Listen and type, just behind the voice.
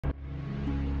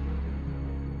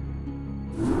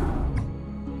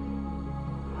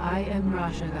I am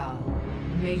Rashagal,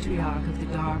 matriarch of the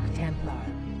Dark Templar,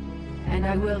 and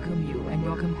I welcome you and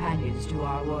your companions to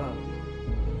our world.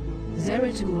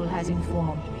 Zeratul has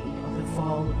informed me of the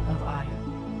fall of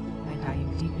Iron, and I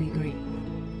am deeply grieved.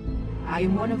 I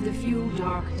am one of the few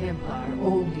Dark Templar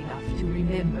old enough to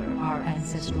remember our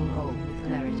ancestral home with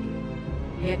clarity.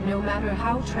 Yet no matter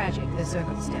how tragic the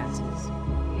circumstances,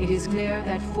 it is clear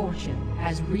that fortune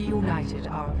has reunited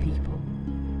our people.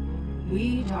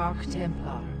 We Dark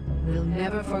Templar will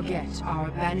never forget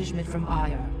our banishment from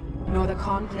Ire, nor the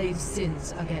Conclave's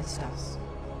sins against us.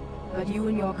 But you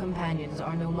and your companions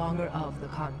are no longer of the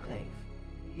Conclave.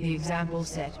 The example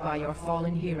set by your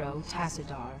fallen hero,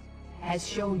 Tassadar, has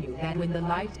shown you that when the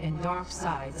light and dark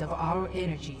sides of our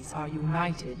energies are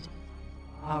united,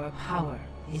 our power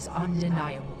is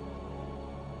undeniable.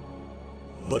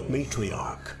 But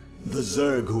Matriarch, the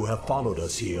Zerg who have followed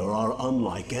us here are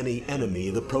unlike any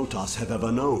enemy the Protoss have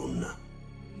ever known.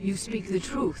 You speak the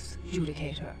truth,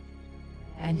 Judicator.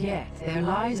 And yet, there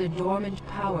lies a dormant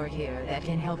power here that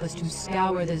can help us to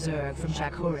scour the Zerg from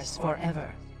Shakuras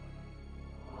forever.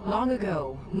 Long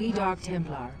ago, we Dark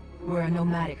Templar were a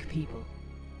nomadic people.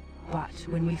 But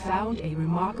when we found a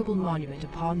remarkable monument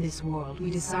upon this world, we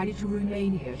decided to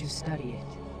remain here to study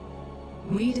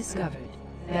it. We discovered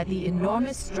that the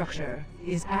enormous structure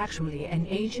is actually an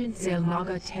ancient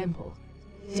Xel'Naga temple,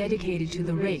 dedicated to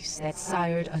the race that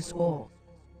sired us all.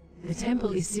 The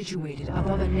temple is situated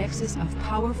above a nexus of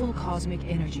powerful cosmic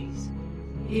energies.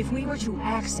 If we were to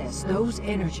access those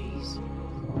energies...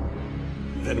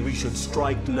 Then we should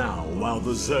strike now while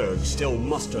the Zerg still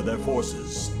muster their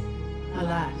forces.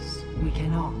 Alas, we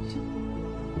cannot.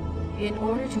 In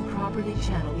order to properly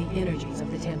channel the energies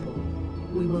of the temple,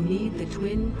 we will need the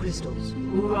twin crystals,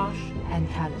 Urash and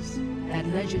Callus, that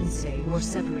legends say were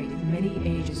separated many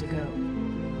ages ago.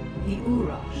 The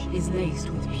Urash is laced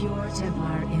with pure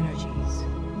Templar energies,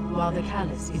 while the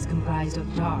Callus is comprised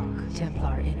of dark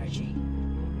Templar energy.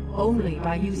 Only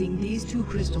by using these two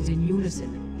crystals in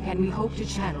unison can we hope to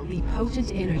channel the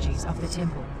potent energies of the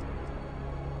temple.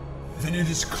 Then it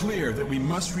is clear that we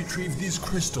must retrieve these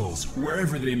crystals,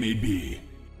 wherever they may be.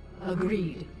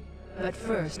 Agreed. But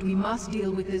first, we must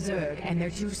deal with the Zerg and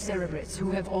their two Cerebrates who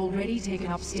have already taken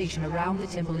up station around the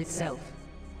temple itself.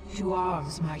 To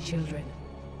arms, my children.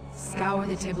 Scour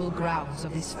the temple grounds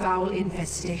of this foul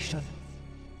infestation.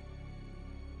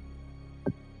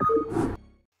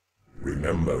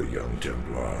 Remember, young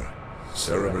Templar,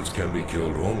 Cerebrates can be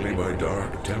killed only by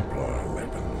Dark Templar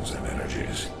weapons and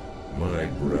energies. My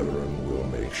brethren will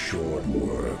make short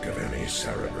work of any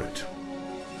Cerebrate.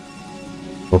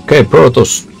 Okay,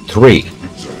 Protoss 3.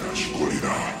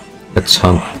 Let's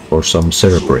hunt for some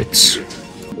Cerebrates.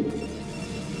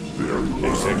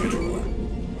 Executor,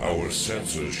 our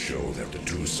sensors show that the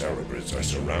two Cerebrates are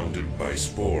surrounded by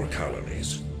spore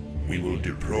colonies. We will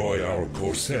deploy our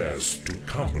Corsairs to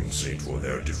compensate for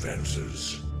their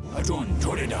defenses.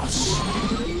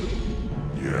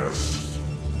 Yes.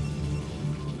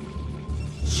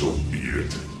 So be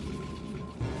it.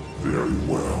 Very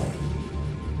well.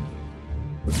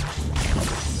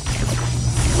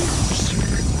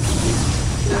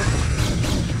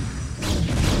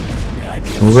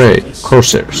 Hooray,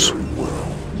 Corsairs.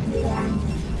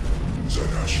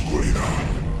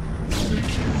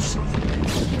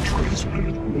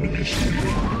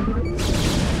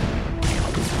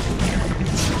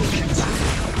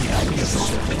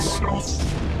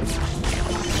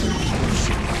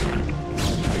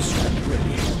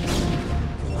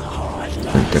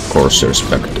 And the Corsairs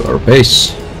back to our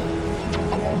base.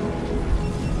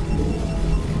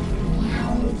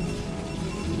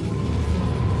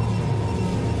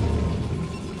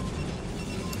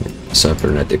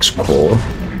 Cybernetics core.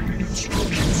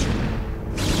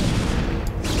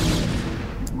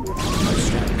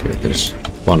 Okay, there's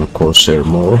one Corsair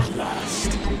more.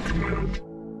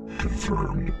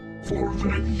 Confirmed for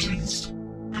vengeance.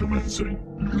 Commencing.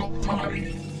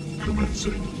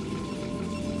 Commencing.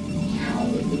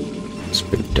 Let's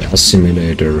build the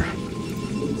assimilator.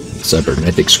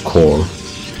 Cybernetics core.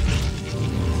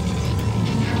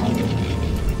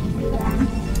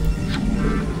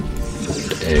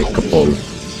 A couple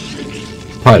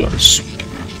pylons.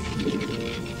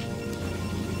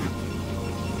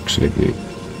 Actually, we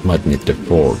might need the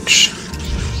forge.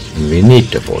 And we need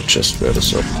the forge as well,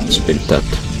 so let's build that.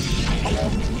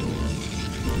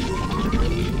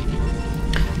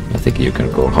 I think you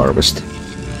can go harvest.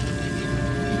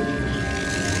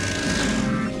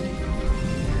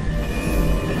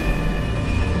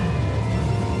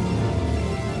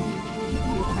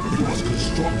 We must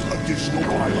construct additional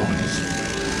pylons.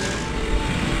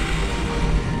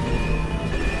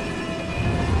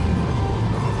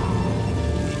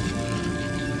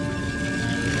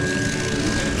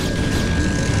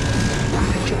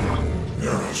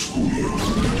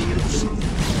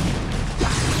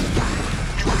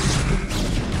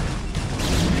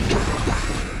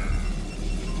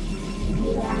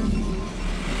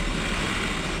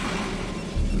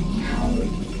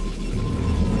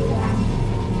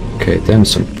 Okay, then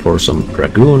for some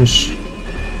dragoons.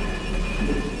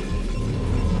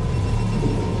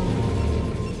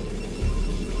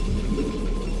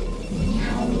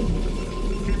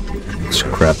 Let's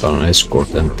grab an escort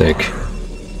and take.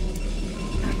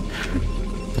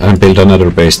 And build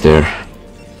another base there.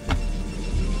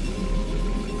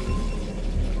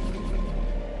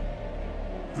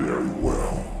 Very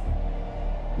well.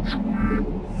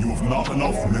 You have not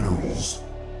enough minerals.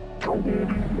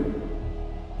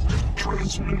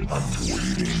 Transmitted. I'm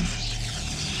waiting.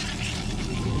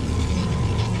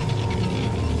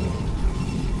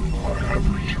 I have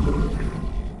returned.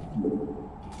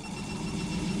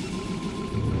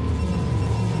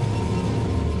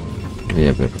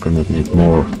 Yeah, we're gonna need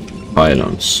more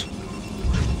pylons.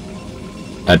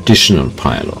 Additional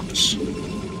pylons.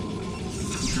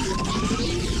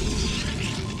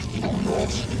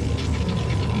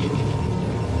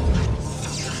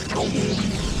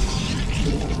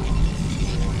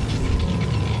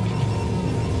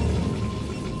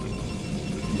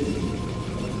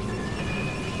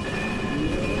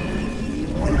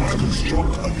 You must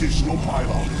construct additional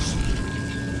pylons.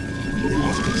 You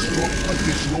must construct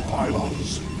additional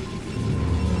pylons.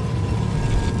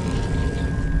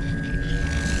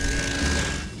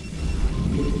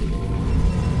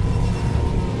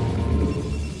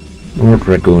 More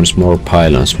dragoons, more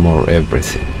pylons, more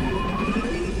everything.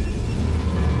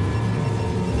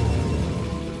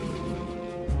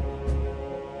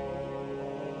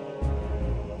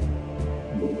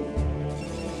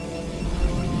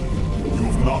 You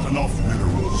have not enough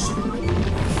minerals.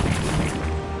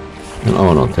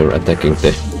 Oh no, they're attacking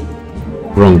the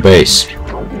wrong base.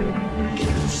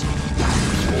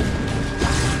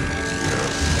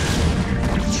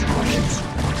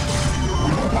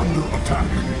 Under attack.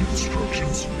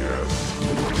 Instructions, yes.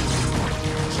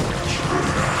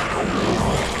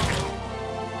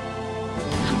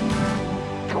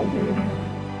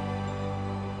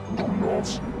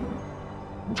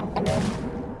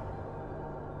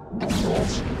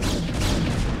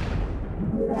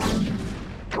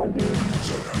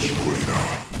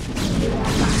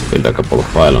 Build a couple of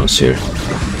pylons here.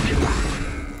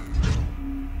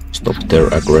 Stop their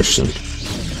aggression.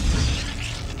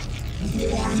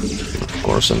 Of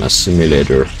course, an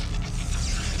assimilator.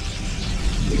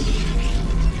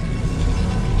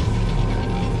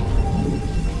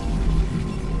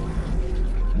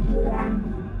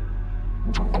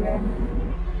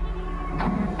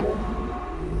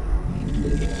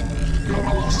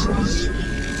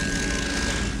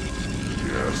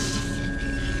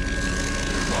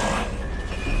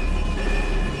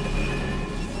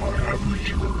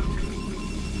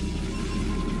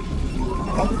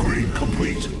 Upgrade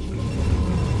complete.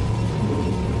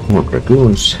 More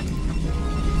dragoons.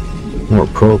 More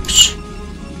probes.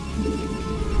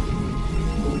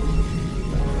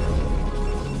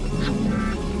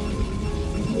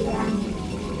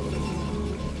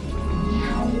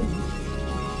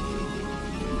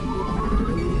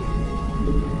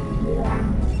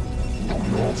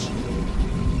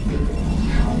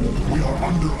 We are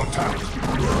under attack.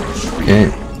 Okay,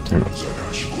 they're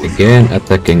again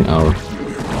attacking our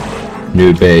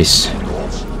new base.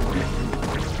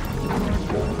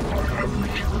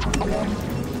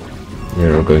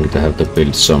 We're going to have to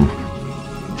build some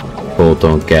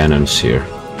photon cannons here.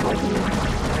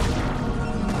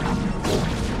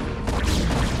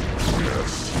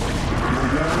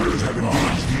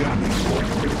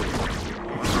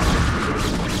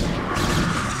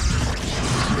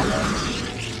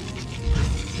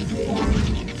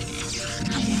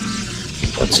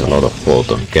 That's a lot of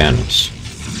photon cannons.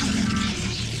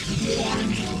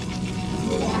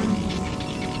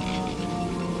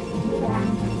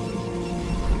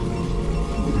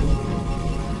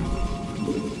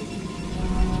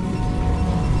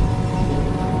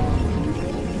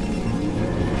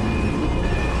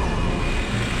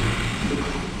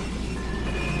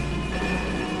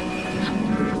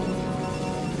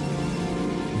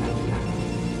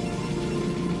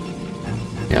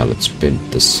 Yeah, let's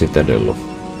build the citadel of...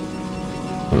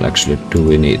 Well, actually, do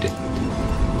we need it?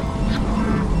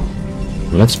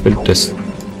 Let's build the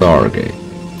Stargate.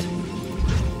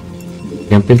 We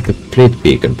can build the fleet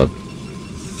beacon, but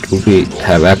do we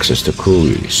have access to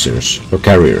cruisers or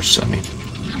carriers? I mean,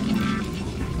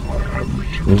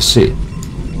 we'll see.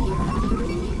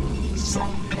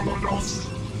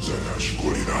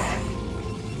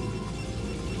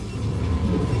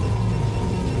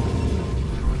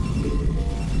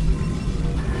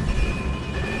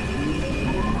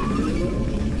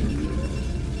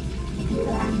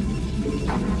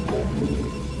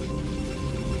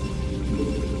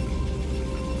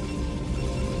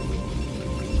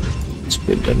 Let's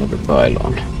build another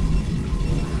pylon.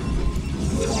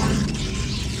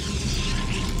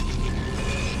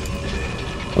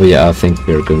 Oh yeah, I think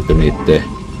we're going to need the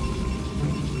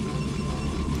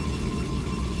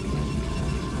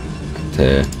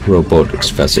robotics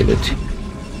facility.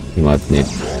 We might need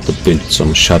to build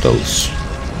some shuttles.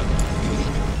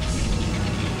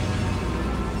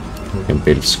 We can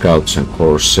build scouts and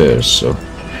corsairs, so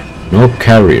no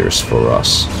carriers for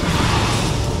us.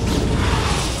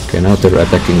 Okay, now they're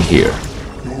attacking here.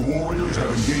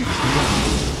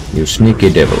 You sneaky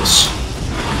devils.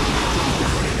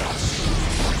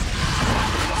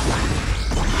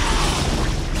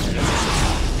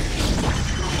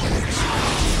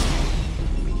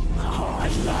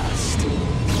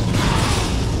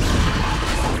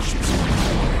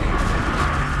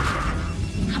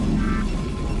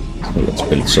 So let's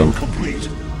build some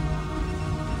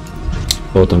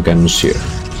photon cannons here.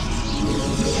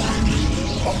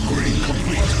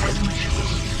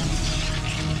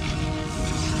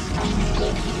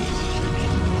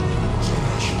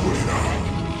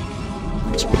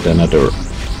 Let's put another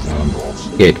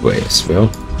gateway as well.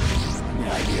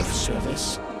 The idea of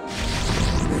service.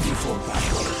 Ready for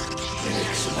battle.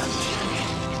 Excellent.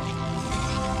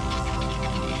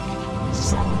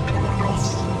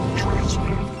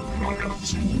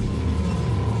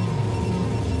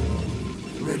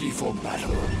 Ready for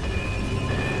battle.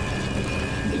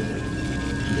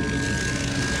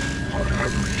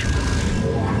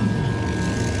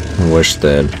 Where's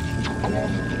the...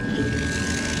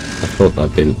 I thought I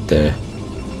built the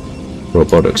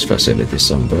robotics facility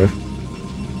somewhere.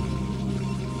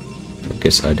 I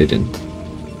guess I didn't.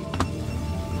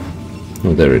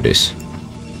 Oh, there it is.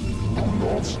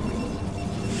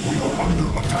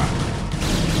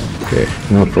 Okay,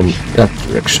 now from that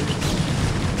direction.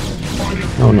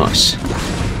 Oh, nice.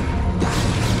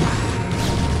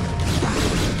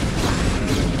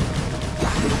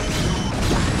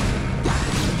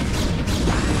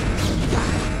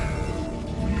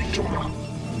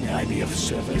 The idea of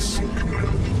service.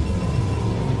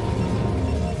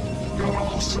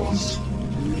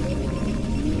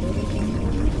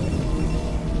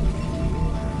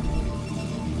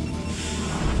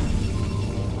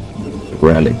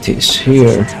 Reality is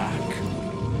here.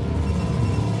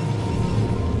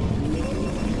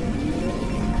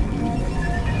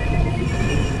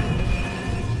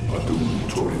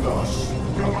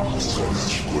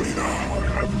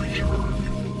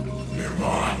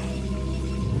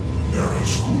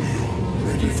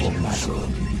 Ready for battle.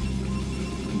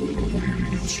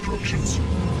 Instructions.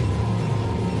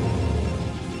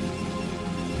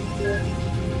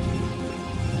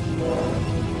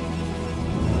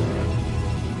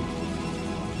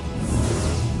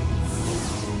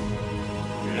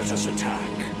 Let us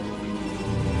attack.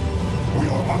 We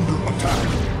are under attack.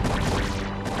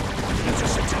 Let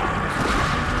us attack.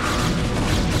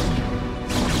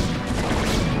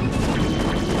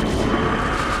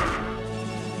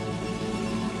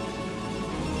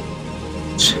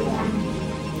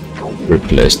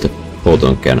 Replace the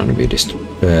photon cannon we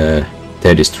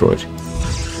they destroyed.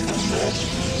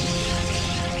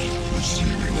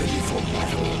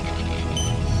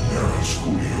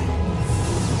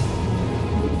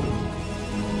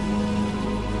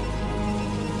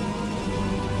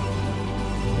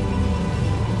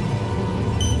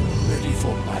 Ready for battle. Ready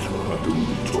for battle.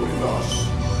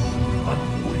 I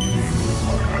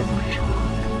have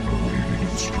returned. Awaiting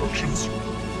instructions.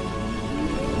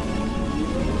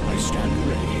 I stand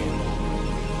ready.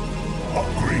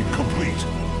 Upgrade complete.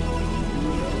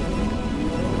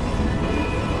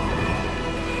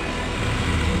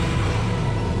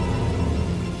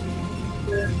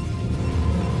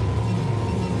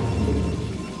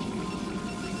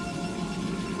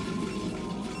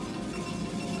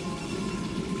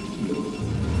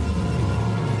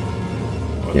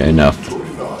 Yeah, enough.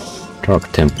 Dark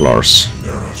Templars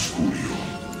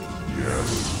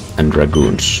and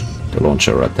Dragoons to launch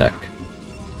our attack.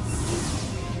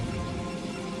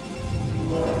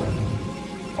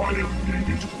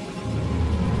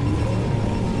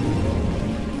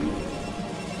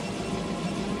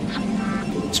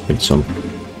 Let's build some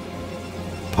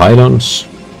pylons.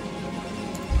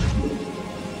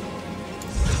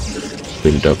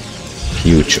 Build up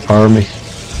huge army.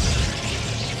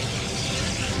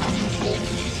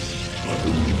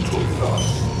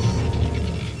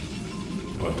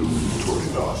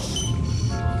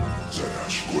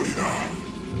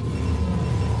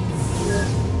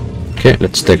 Okay,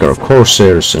 let's take our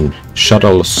corsairs and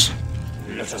shuttles.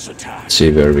 Let us attack.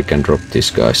 See where we can drop these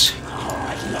guys.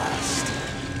 At last.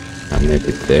 And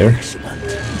maybe there. Excellent.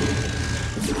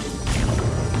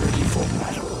 Ready for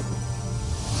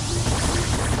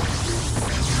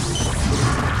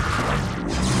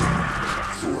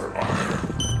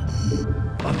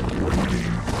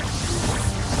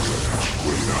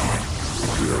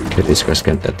Okay, these guys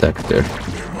can't attack there.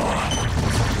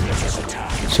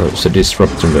 So it's a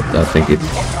disruption weapon. I think it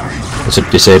should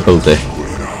disable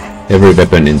every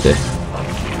weapon in the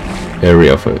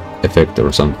area of effect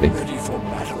or something.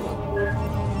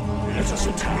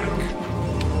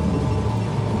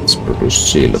 Let's produce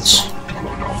shields.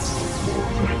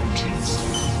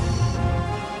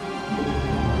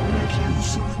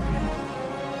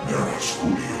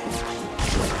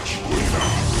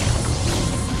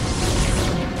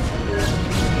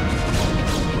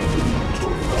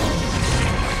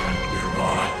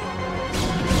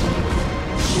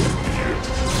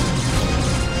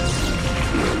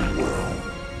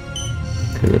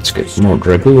 Okay, let's get more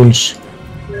dragoons.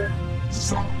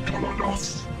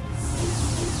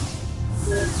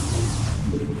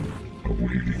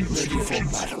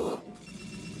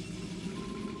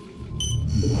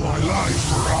 My life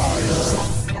for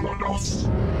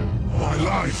My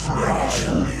life for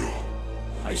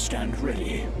I stand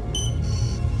ready.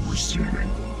 Receiving.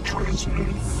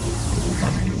 Transmitting.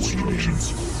 Awaiting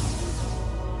instructions.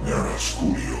 Nera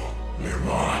Studio.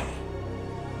 Nearby.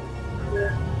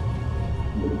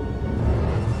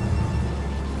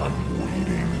 I'm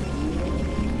waiting.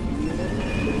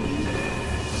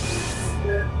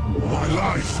 My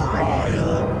life for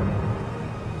hire.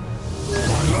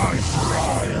 My life for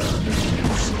hire.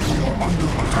 We are under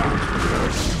attack.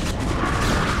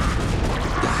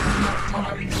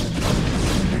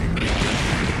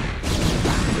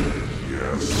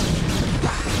 Yes.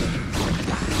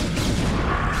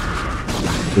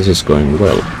 This is going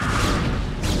well.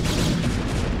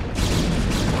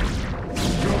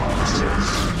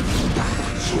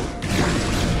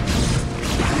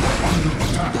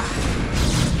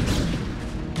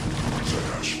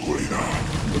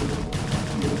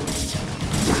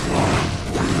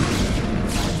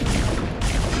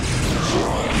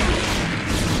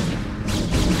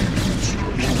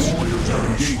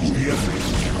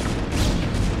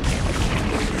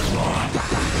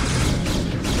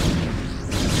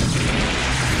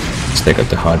 Let's take out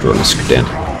the hydraulics then.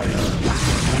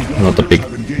 I'm not a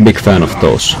big fan of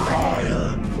those.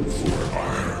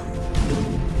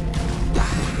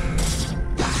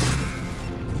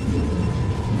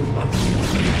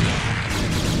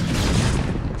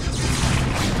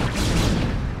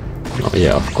 Oh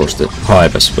yeah, of course the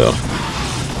hive as well.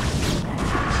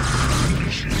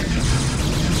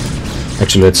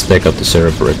 Actually, let's take out the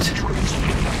Cerebrate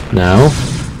now.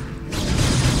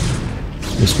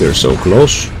 Yes, we're so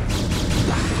close.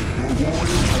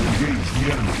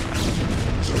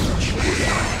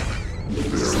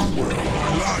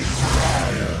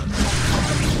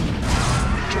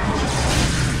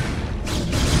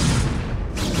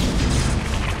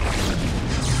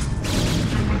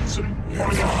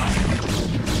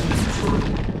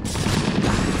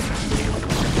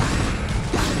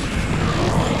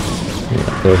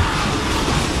 They're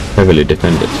heavily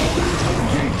defended.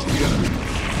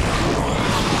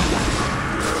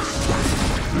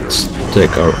 Let's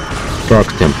take our Dark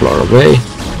Templar away.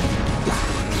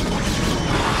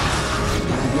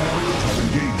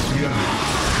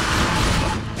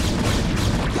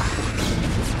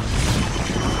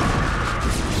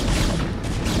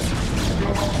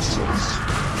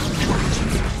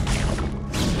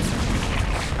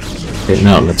 Okay,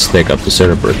 now let's take out the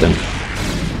Cerebrate and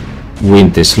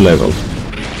win this level.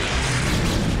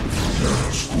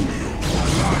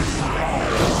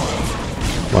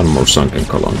 One more sunken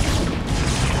colony.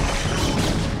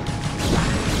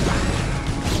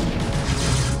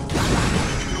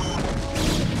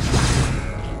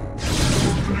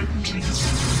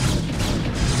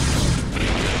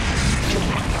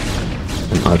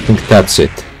 And I think that's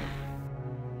it.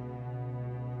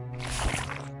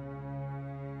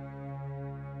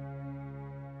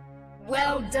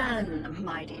 Well done,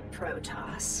 mighty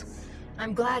Protoss.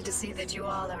 I'm glad to see that you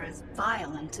all are as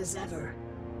violent as ever.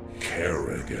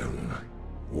 Kerrigan,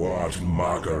 what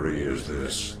mockery is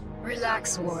this?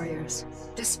 Relax, warriors.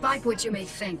 Despite what you may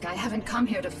think, I haven't come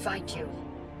here to fight you.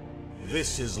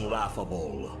 This is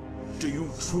laughable. Do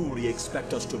you truly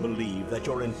expect us to believe that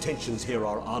your intentions here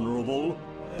are honorable?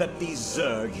 That these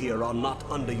Zerg here are not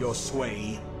under your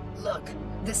sway? Look,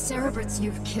 the Cerebrates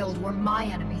you've killed were my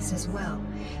enemies as well.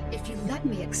 If you let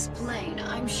me explain,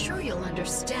 I'm sure you'll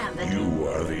understand that— You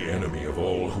are the enemy of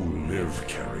all who live,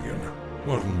 Kerrigan.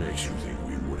 What makes you think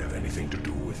we would have anything to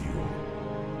do with you?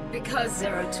 Because,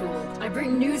 Zeratul, I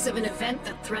bring news of an event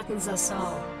that threatens us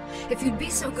all. If you'd be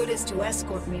so good as to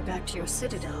escort me back to your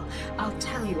citadel, I'll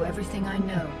tell you everything I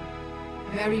know.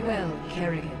 Very well,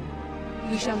 Kerrigan.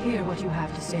 We shall hear what you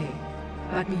have to say.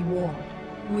 But be warned,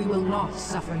 we will not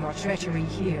suffer your treachery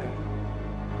here.